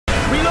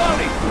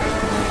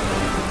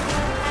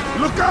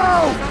Look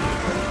out!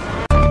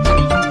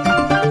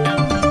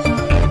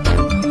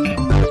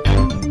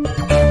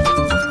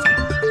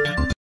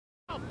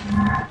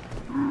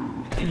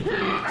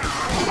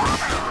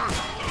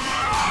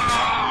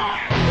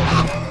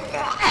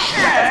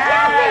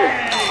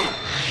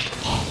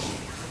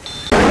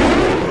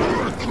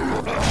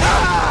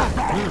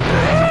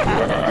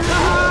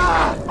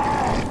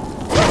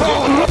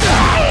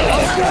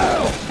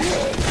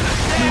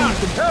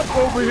 Help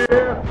over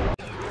here!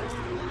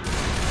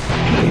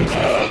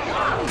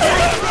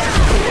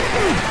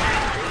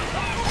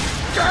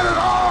 Get it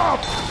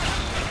off!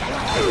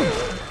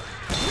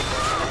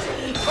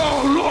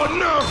 Oh Lord,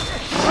 no!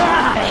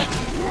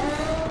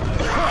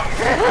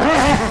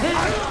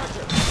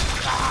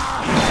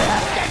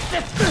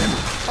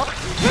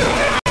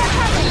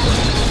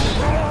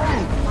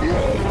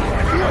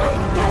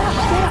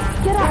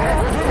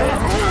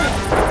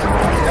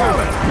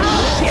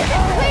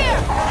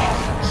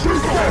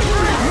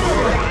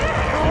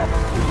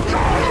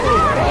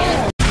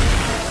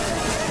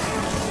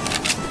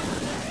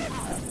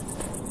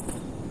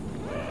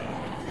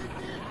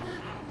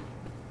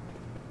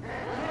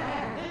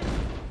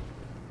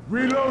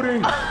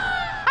 Reloading!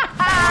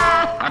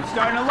 I'm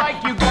starting to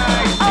like you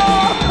guys!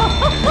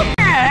 Oh.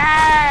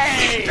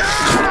 Hey!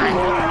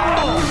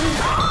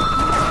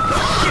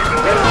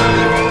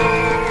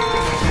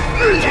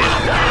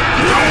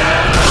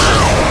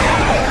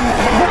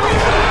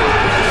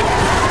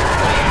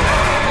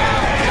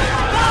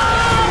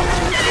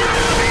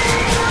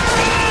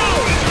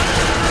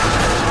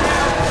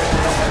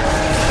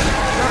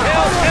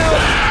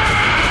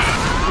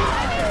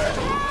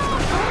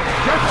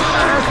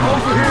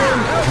 Over here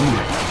and help me!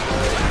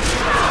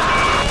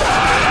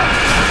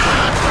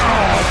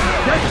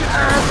 Get your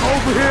ass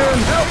over here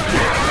and help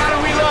me! I gotta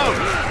reload!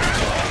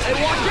 Hey,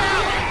 watch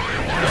out!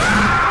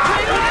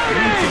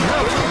 Reloading!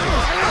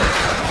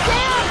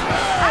 Sam!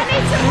 I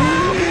need some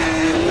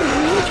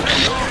help!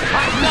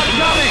 Hot stuff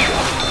coming!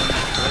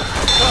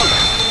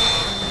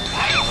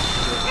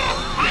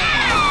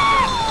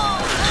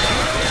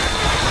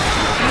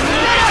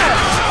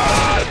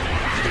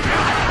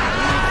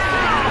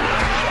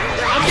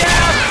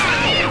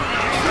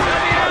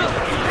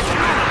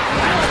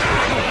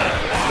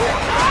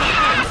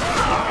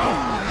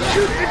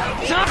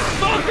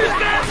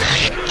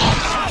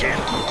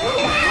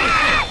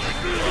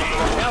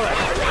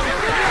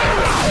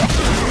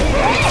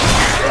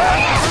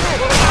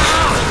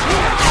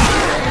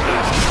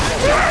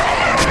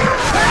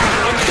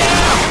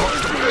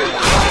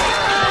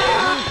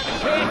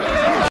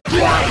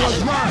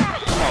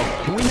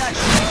 Can we not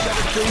shoot each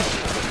other, please?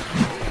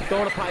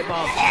 Throwing a pipe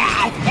bomb.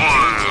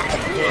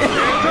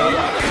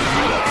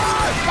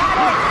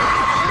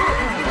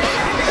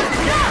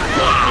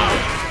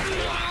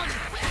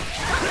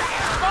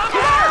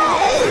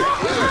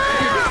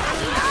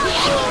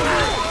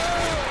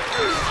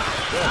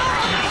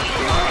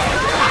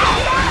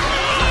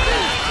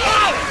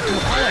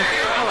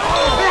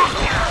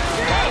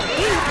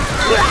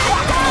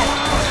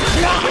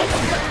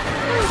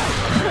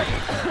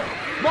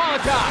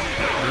 Molotov!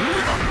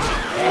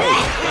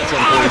 Hey, that's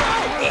important.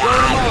 Throw a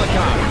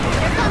Molotov.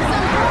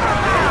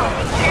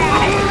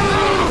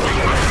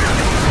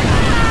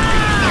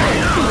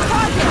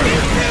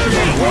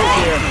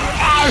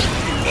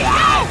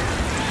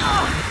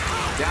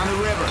 Down the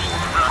river.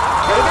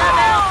 Get that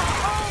now!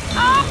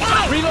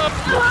 Reload!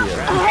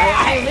 Hey, I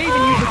ain't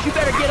leaving you, but you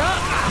better get up!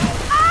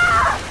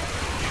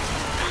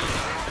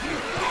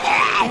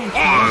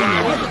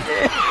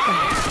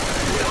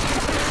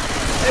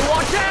 Hey,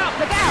 watch out!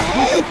 Look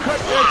out! You cut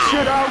that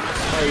shit out!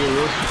 There he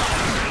is.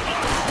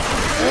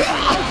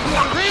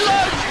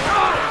 Reload!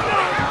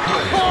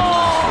 Oh!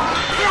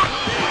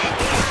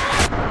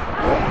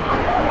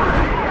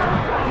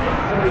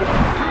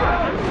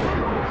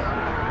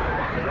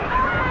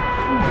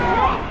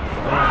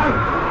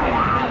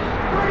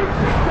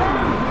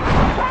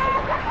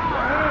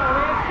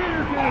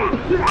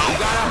 You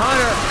got a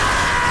hunter!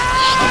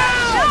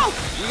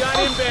 You got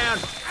inbound!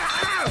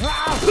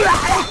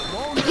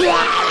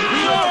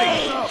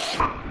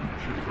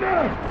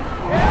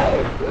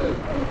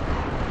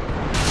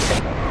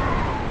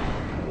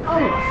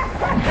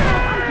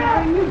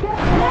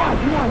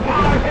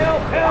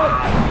 Help!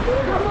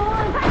 Come on!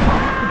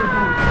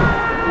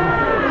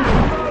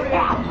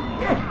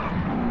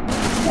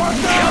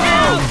 Watch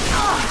out!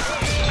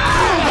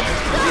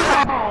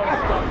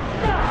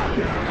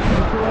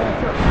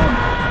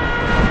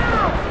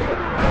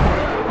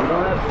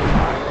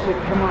 Shit,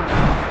 come on.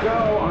 Go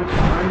on. I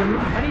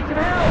need some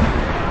help!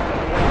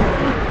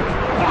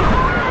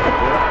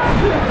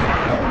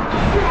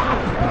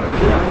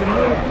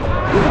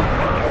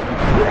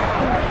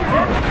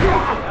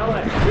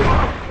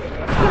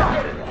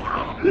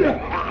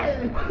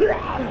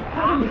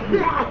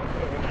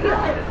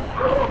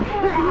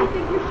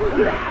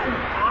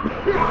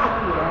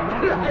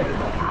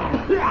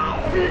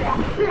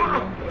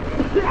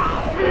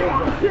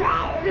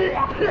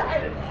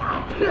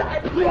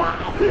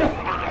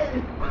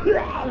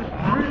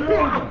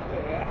 Reload!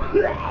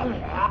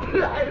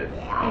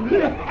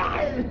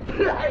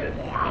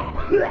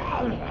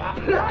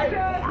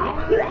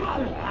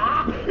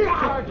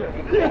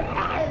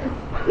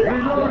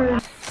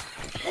 Reloading.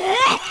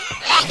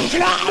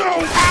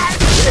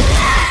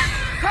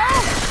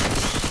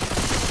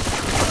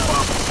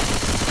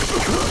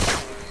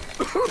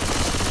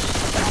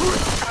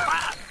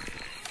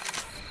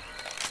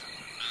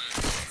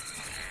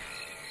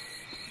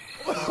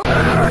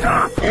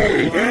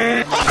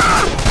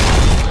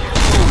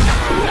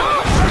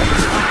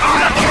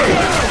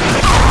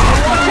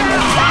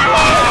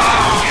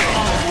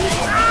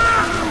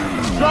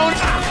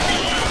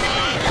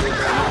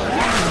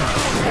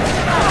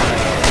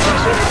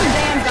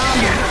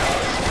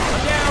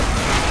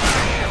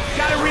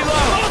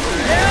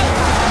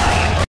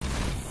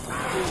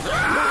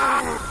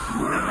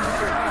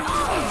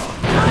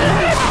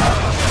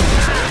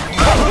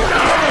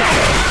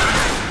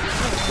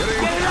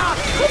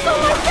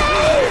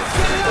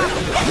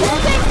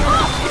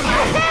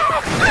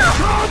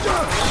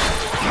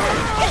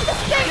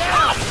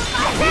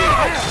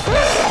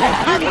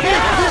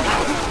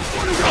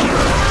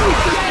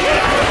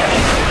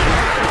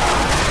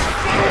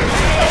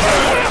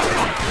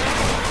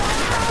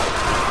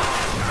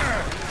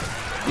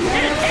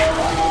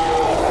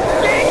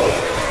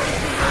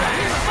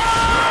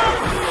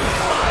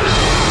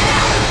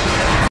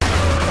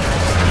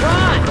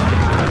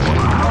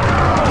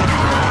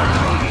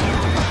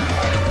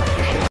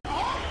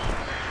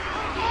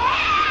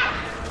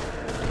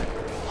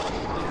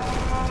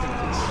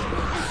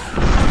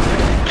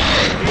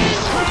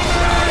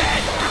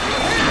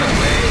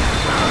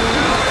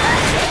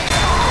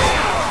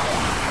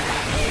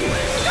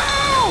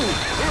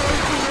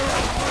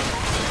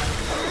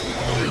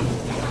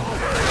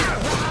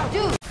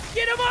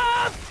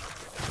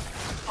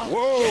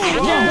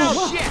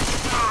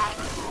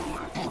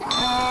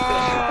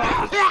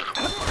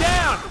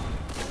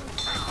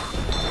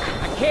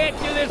 Can't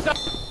do this.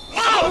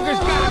 Booger's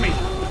got me.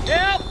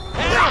 Help!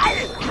 Help!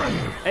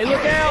 Hey,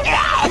 look out!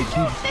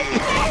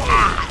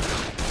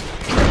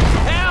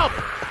 Help!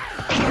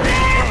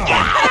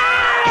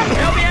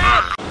 Help me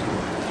out!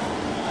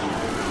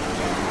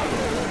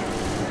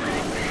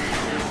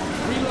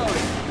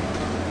 Reloading.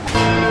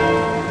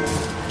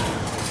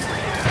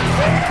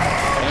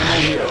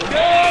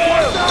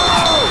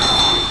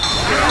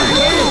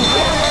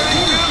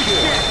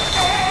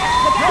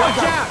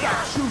 Watch out!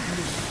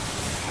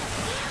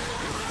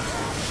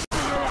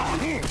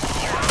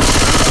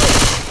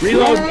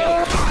 Reload.